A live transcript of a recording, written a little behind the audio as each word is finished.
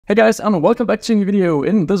Hey guys, and welcome back to a new video.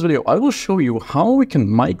 In this video, I will show you how we can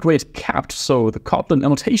migrate Kapt, so the Kotlin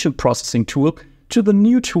annotation processing tool, to the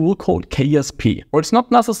new tool called KSP. Or it's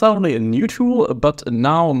not necessarily a new tool, but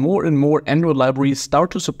now more and more Android libraries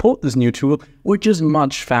start to support this new tool, which is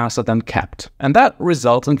much faster than Kapt. And that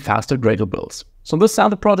results in faster Gradle builds. So in this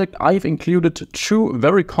sample project, I've included two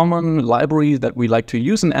very common libraries that we like to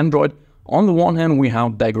use in Android. On the one hand, we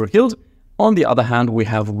have Dagger-Hilt. On the other hand, we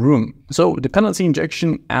have Room. So dependency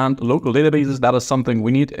injection and local databases, that is something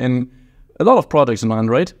we need in a lot of projects in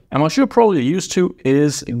Android. And what you're probably used to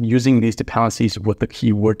is using these dependencies with the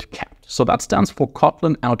keyword Kapt. So that stands for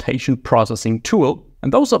Kotlin Annotation Processing Tool.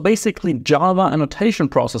 And those are basically Java annotation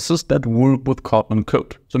processes that work with Kotlin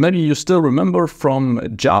code. So maybe you still remember from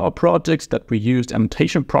Java projects that we used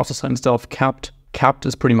annotation processor instead of Kapt. Kapt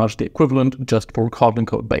is pretty much the equivalent just for Kotlin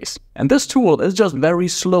code base. And this tool is just very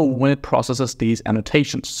slow when it processes these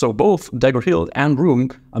annotations. So both Dagger-Hilt and Room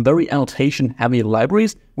are very annotation heavy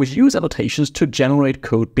libraries which use annotations to generate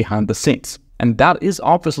code behind the scenes. And that is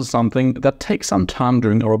obviously something that takes some time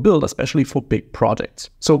during our build, especially for big projects.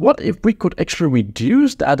 So what if we could actually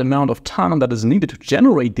reduce that amount of time that is needed to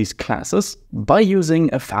generate these classes by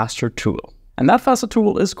using a faster tool? And that faster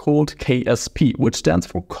tool is called KSP, which stands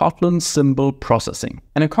for Kotlin Symbol Processing.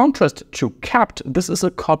 And in contrast to Kapt, this is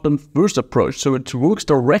a Kotlin first approach, so it works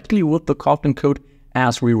directly with the Kotlin code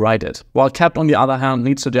as we write it. While Kapt, on the other hand,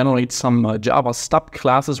 needs to generate some Java stub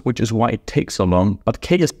classes, which is why it takes so long. But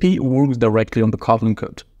KSP works directly on the Kotlin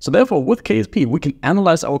code. So therefore, with KSP, we can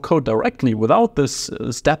analyze our code directly without this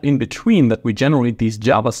step in between that we generate these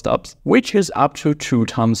Java stubs, which is up to 2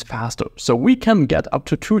 times faster. So we can get up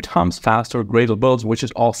to 2 times faster Gradle builds, which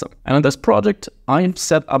is awesome. And in this project, I've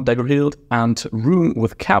set up Dagger-Hilt and Room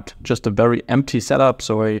with Kapt, just a very empty setup.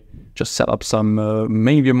 So I just set up some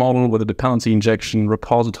main view model with a dependency injection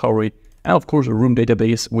repository, and of course a Room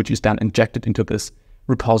database, which is then injected into this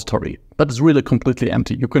repository. But it's really completely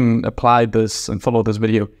empty. You can apply this and follow this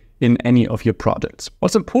video in any of your projects.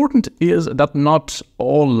 What's important is that not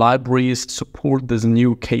all libraries support this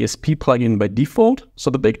new KSP plugin by default. So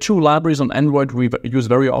the big 2 libraries on Android we use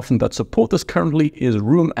very often that support this currently is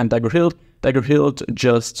Room and Dagger-Hilt. Dagger-Hilt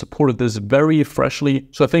just supported this very freshly.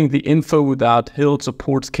 So I think the info that Hilt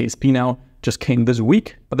supports KSP now just came this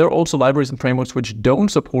week. But there are also libraries and frameworks which don't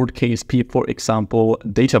support KSP, for example,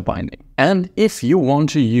 data binding. And if you want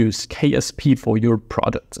to use KSP for your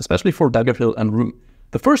projects, especially for Dagger-Hilt and Room,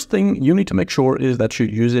 the first thing you need to make sure is that you're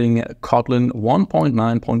using Kotlin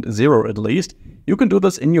 1.9.0 at least. You can do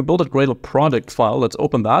this in your build.gradle project file. Let's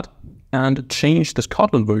open that and change this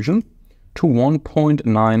Kotlin version to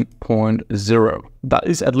 1.9.0. That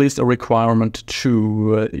is at least a requirement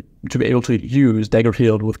to be able to use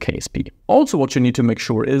Dagger-Hilt with KSP. Also, what you need to make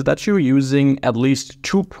sure is that you're using at least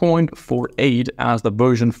 2.48 as the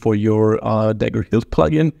version for your Dagger-Hilt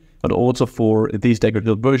plugin, but also for these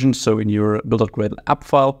Dagger-Hilt versions. So in your build.gradle app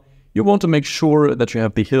file, you want to make sure that you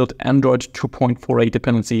have the Hilt Android 2.48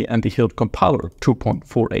 dependency and the Hilt compiler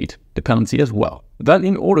 2.48 dependency as well. Then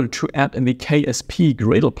in order to add in the KSP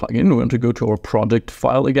Gradle plugin, we want to go to our project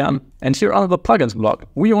file again. And here under the plugins block,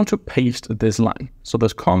 we want to paste this line. So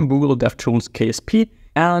there's com Google DevTools KSP,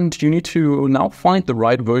 and you need to now find the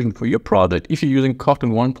right version for your project. If you're using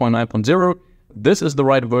Kotlin 1.9.0, this is the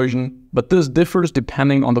right version, but this differs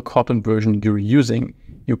depending on the Kotlin version you're using.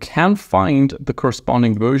 You can find the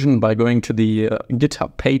corresponding version by going to the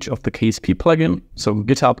GitHub page of the KSP plugin. So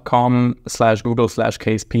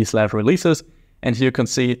github.com/google/ksp/releases. And here you can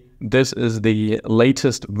see this is the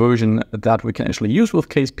latest version that we can actually use with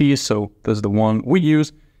KSP. So this is the one we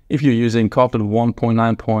use. If you're using Kotlin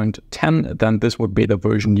 1.9.10, then this would be the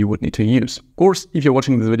version you would need to use. Of course, if you're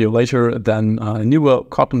watching this video later, then a newer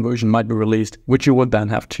Kotlin version might be released, which you would then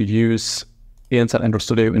have to use inside Android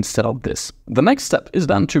Studio instead of this. The next step is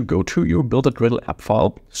then to go to your build.gradle app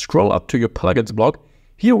file, scroll up to your plugins block.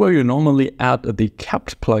 Here where you normally add the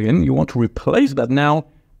Kapt plugin, you want to replace that now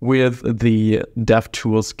with the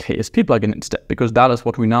DevTools KSP plugin instead, because that is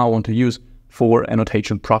what we now want to use for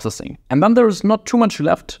annotation processing. And then there's not too much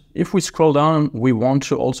left. If we scroll down, we want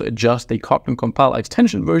to also adjust the Kotlin compiler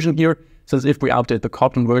extension version here, since if we update the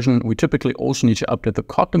Kotlin version, we typically also need to update the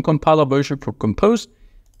Kotlin compiler version for Compose.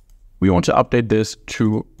 We want to update this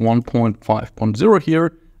to 1.5.0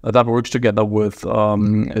 here. That works together with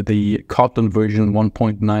the Kotlin version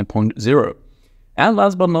 1.9.0. And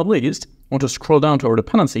last but not least, want to scroll down to our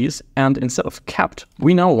dependencies, and instead of Kapt,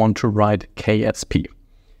 we now want to write KSP.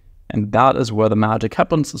 And that is where the magic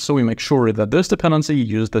happens, so we make sure that this dependency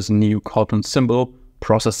uses this new Kotlin symbol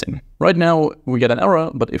processing. Right now, we get an error,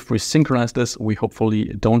 but if we synchronize this, we hopefully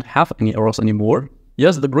don't have any errors anymore.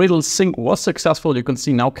 Yes, the Gradle sync was successful. You can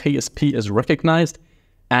see now KSP is recognized.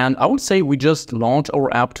 And I would say we just launch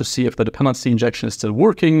our app to see if the dependency injection is still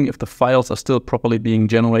working, if the files are still properly being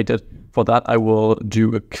generated. For that, I will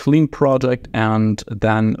do a clean project and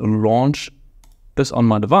then launch this on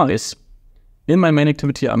my device. In my main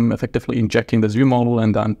activity, I'm effectively injecting this view model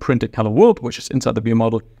and then printing hello world, which is inside the view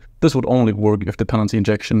model. This would only work if dependency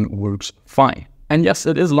injection works fine. And yes,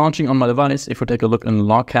 it is launching on my device. If we take a look in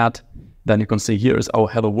logcat, then you can see here is our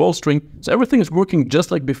hello world string. So everything is working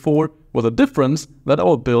just like before, with a difference that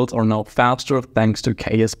our builds are now faster thanks to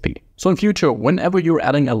KSP. So in future, whenever you're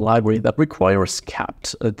adding a library that requires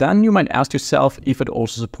Kapt, then you might ask yourself if it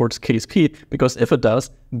also supports KSP, because if it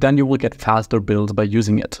does, then you will get faster builds by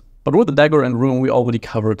using it. But with the Dagger and Room, we already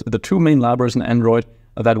covered the two main libraries in Android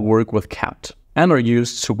that work with Kapt and are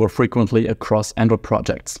used super frequently across Android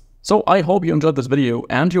projects. So I hope you enjoyed this video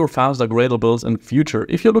and your faster Gradle builds in future.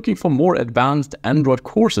 If you're looking for more advanced Android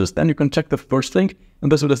courses, then you can check the first link in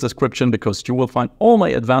this video's description, because you will find all my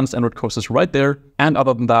advanced Android courses right there. And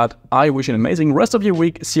other than that, I wish you an amazing rest of your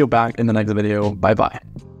week. See you back in the next video. Bye bye.